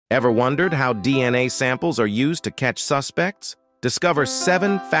Ever wondered how DNA samples are used to catch suspects? Discover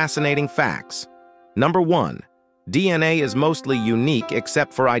 7 fascinating facts. Number 1. DNA is mostly unique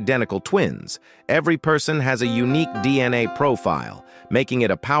except for identical twins. Every person has a unique DNA profile, making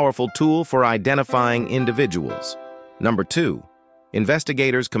it a powerful tool for identifying individuals. Number 2.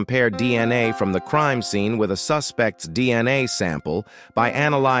 Investigators compare DNA from the crime scene with a suspect's DNA sample by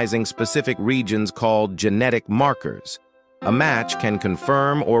analyzing specific regions called genetic markers. A match can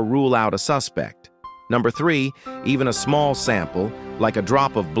confirm or rule out a suspect. Number 3, even a small sample, like a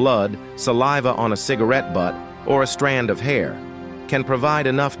drop of blood, saliva on a cigarette butt, or a strand of hair, can provide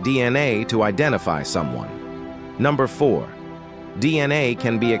enough DNA to identify someone. Number 4, DNA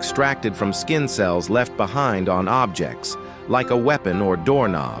can be extracted from skin cells left behind on objects, like a weapon or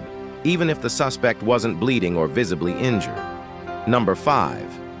doorknob, even if the suspect wasn't bleeding or visibly injured. Number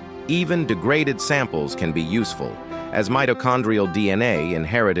 5, even degraded samples can be useful, as mitochondrial DNA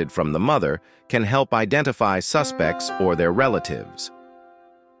inherited from the mother can help identify suspects or their relatives.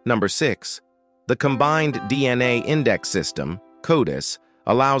 Number 6, the Combined DNA Index System, CODIS,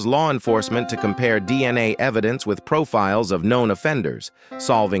 allows law enforcement to compare DNA evidence with profiles of known offenders,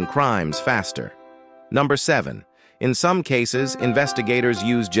 solving crimes faster. Number 7, in some cases, investigators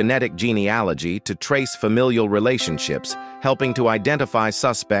use genetic genealogy to trace familial relationships, helping to identify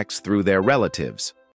suspects through their relatives.